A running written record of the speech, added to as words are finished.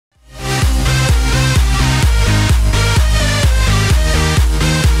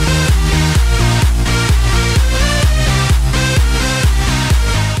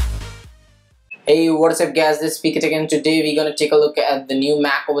Hey, what's up guys, this is Speaker again. Today we're gonna take a look at the new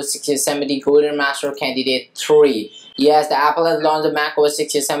Mac OS X Yosemite Golden Master Candidate 3. Yes, the Apple has launched the Mac OS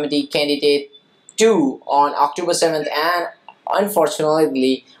X Yosemite Candidate 2 on October 7th, and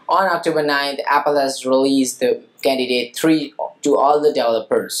unfortunately on October 9th Apple has released the Candidate 3 to all the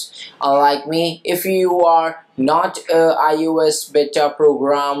developers. Unlike me, if you are not a iOS beta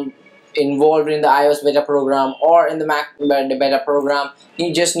program involved in the iOS beta program or in the Mac beta program,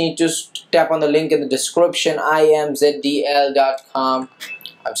 you just need to tap on the link in the description, imzdl.com.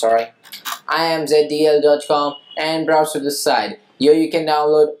 I'm sorry, imzdl.com, and browse to this site. Here you can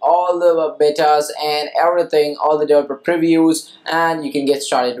download all the betas and everything, all the developer previews, and you can get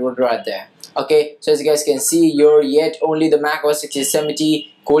started right there. Okay, so as you guys can see here, yet only the Mac OS X Yosemite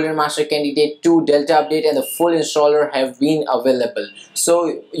Golden Master Candidate 2 Delta update and the full installer have been available.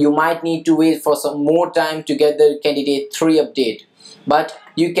 So you might need to wait for some more time to get the Candidate 3 update. But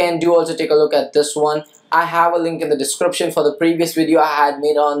you can do also take a look at this one. I have a link in the description for the previous video I had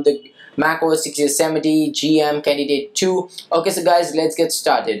made on the Mac OS X Yosemite GM Candidate 2. Okay, so guys, let's get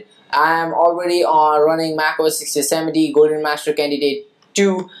started. I am already running Mac OS X Yosemite Golden Master Candidate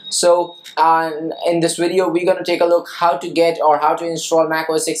 2. So in this video we're going to take a look how to get or how to install Mac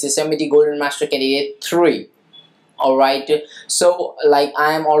OS X Yosemite Golden Master Candidate 3. Alright, so like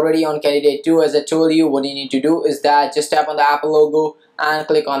I am already on Candidate 2. As I told you, what you need to do is that just tap on the Apple logo and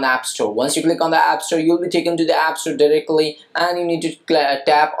click on the App Store. Once you click on the App Store, you'll be taken to the App Store directly, and you need to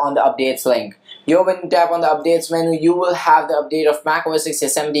tap on the updates link. Here, when you tap on the updates menu, you will have the update of Mac OS X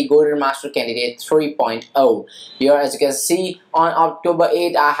Yosemite Golden Master Candidate 3.0. Here, as you can see, on October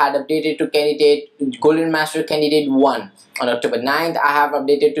 8th, I had updated to Golden Master Candidate 1. On October 9th, I have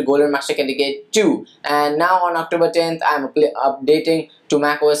updated to Golden Master Candidate 2. And now on October 10th, I am updating to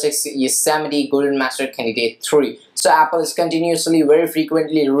Mac OS X Yosemite Golden Master Candidate 3. So Apple is continuously, very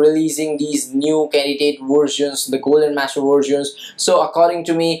frequently releasing these new candidate versions, the Golden Master versions. So according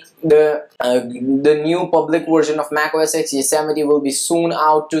to me, the new public version of Mac OS X Yosemite will be soon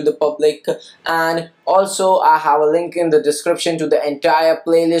out to the public. And also I have a link in the description to the entire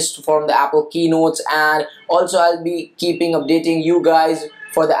playlist from the Apple keynotes, and also I'll be keeping updating you guys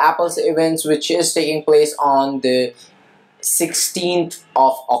for the Apple's events, which is taking place on the 16th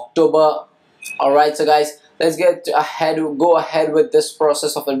of October. Alright, so guys, let's go ahead with this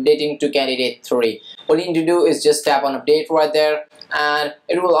process of updating to Candidate 3. What you need to do is just tap on update right there, and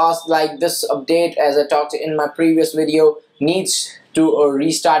it will ask like this update, as I talked in my previous video, needs to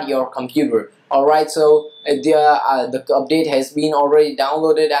restart your computer. Alright, so the update has been already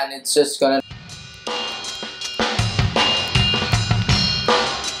downloaded, and it's just gonna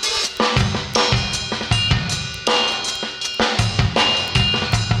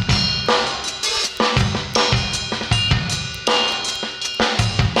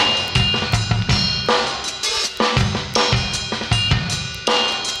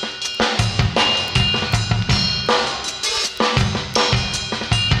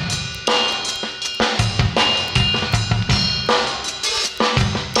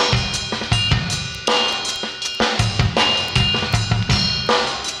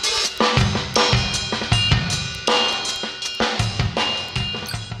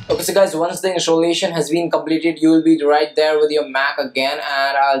Okay, so guys, once the installation has been completed, you will be right there with your Mac again,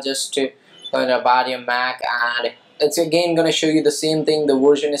 and I'll just go about your Mac, and it's again gonna show you the same thing. The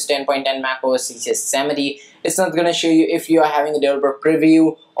version is 10.10 Mac OS X Yosemite. It's not gonna show you if you are having a developer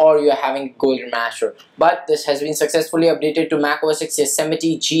preview or you are having Golden Master, but this has been successfully updated to Mac OS X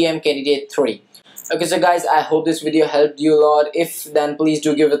Yosemite GM Candidate 3. Okay, so guys, I hope this video helped you a lot. If then, please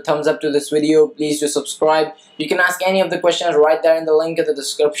do give a thumbs up to this video. Please do subscribe. You can ask any of the questions right there in the link in the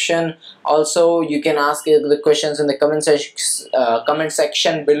description. Also, you can ask the questions in the comment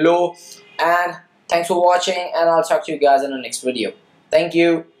section below. And thanks for watching, and I'll talk to you guys in the next video. Thank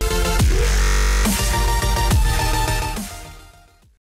you.